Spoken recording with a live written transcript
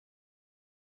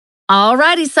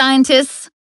Alrighty, scientists.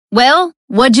 Well,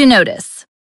 what'd you notice?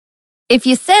 If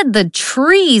you said the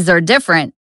trees are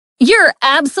different, you're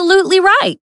absolutely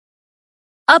right.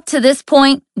 Up to this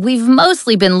point, we've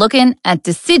mostly been looking at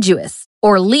deciduous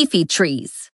or leafy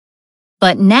trees.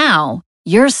 But now,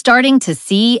 you're starting to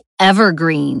see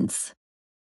evergreens.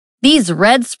 These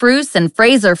red spruce and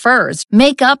Fraser firs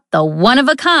make up the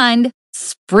one-of-a-kind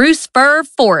spruce fir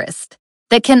forest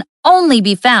that can only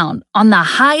be found on the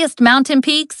highest mountain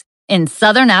peaks in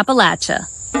southern Appalachia.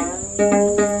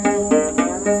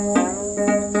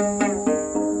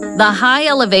 The high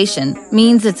elevation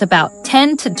means it's about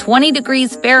 10 to 20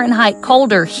 degrees Fahrenheit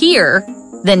colder here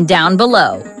than down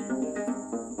below.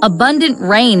 Abundant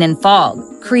rain and fog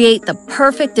create the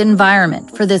perfect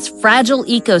environment for this fragile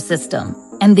ecosystem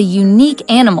and the unique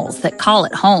animals that call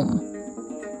it home.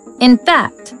 In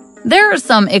fact, there are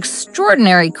some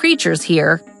extraordinary creatures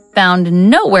here found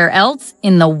nowhere else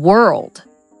in the world.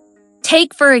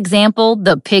 Take, for example,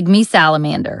 the pygmy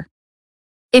salamander.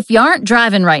 If you aren't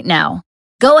driving right now,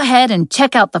 go ahead and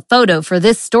check out the photo for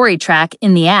this story track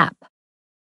in the app.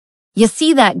 You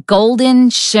see that golden,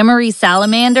 shimmery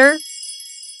salamander?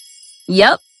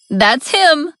 Yep, that's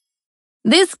him.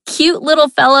 This cute little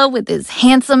fellow with his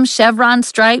handsome chevron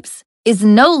stripes is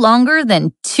no longer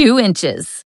than 2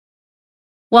 inches.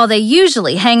 While they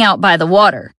usually hang out by the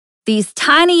water, these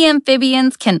tiny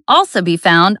amphibians can also be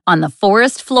found on the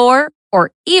forest floor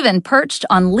or even perched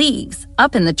on leaves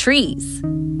up in the trees.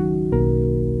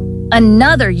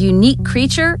 Another unique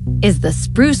creature is the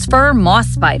spruce fir moss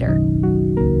spider.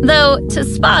 Though, to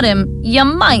spot him, you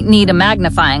might need a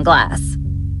magnifying glass.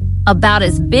 About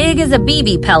as big as a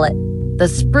BB pellet, the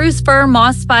spruce fir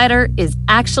moss spider is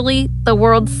actually the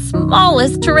world's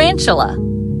smallest tarantula.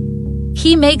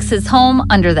 He makes his home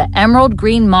under the emerald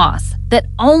green moss that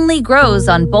only grows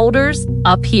on boulders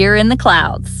up here in the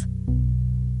clouds.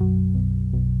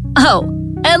 Oh,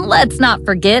 and let's not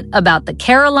forget about the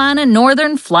Carolina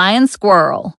northern flying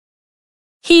squirrel.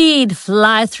 He'd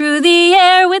fly through the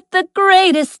air with the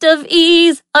greatest of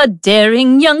ease, a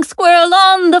daring young squirrel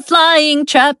on the flying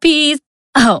trapeze.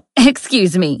 Oh,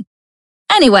 excuse me.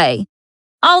 Anyway,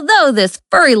 although this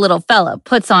furry little fella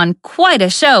puts on quite a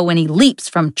show when he leaps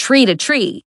from tree to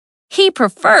tree, he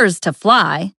prefers to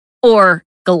fly, or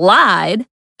glide,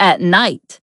 at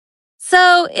night.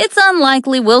 So it's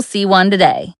unlikely we'll see one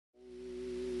today.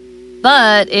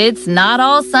 But it's not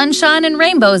all sunshine and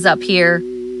rainbows up here.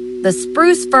 The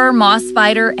spruce fir moss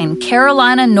spider and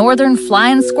Carolina northern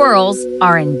flying squirrels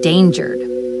are endangered.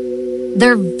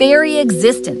 Their very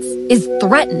existence is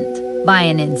threatened by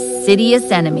an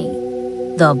insidious enemy,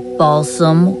 the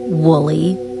balsam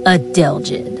woolly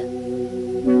adelgid.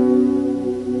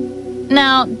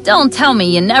 Now, don't tell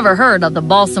me you never heard of the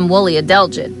balsam woolly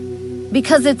adelgid,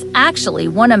 because it's actually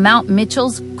one of Mount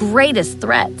Mitchell's greatest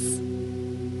threats.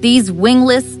 These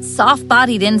wingless,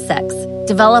 soft-bodied insects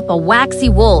develop a waxy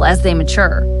wool as they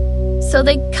mature, so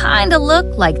they kinda look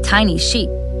like tiny sheep.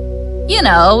 You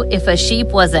know, if a sheep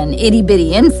was an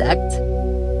itty-bitty insect.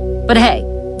 But hey,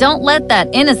 don't let that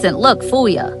innocent look fool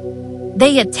ya.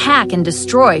 They attack and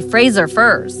destroy Fraser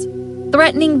firs,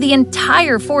 threatening the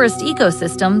entire forest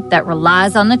ecosystem that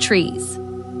relies on the trees.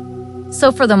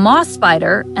 So for the moss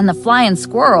spider and the flying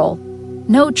squirrel,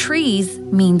 no trees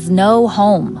means no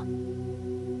home.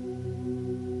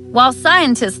 While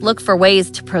scientists look for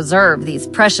ways to preserve these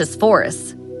precious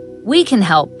forests, we can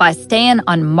help by staying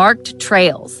on marked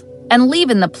trails and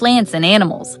leaving the plants and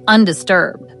animals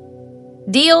undisturbed.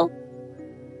 Deal?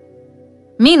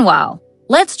 Meanwhile,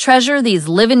 let's treasure these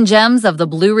living gems of the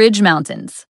Blue Ridge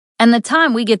Mountains and the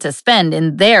time we get to spend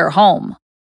in their home.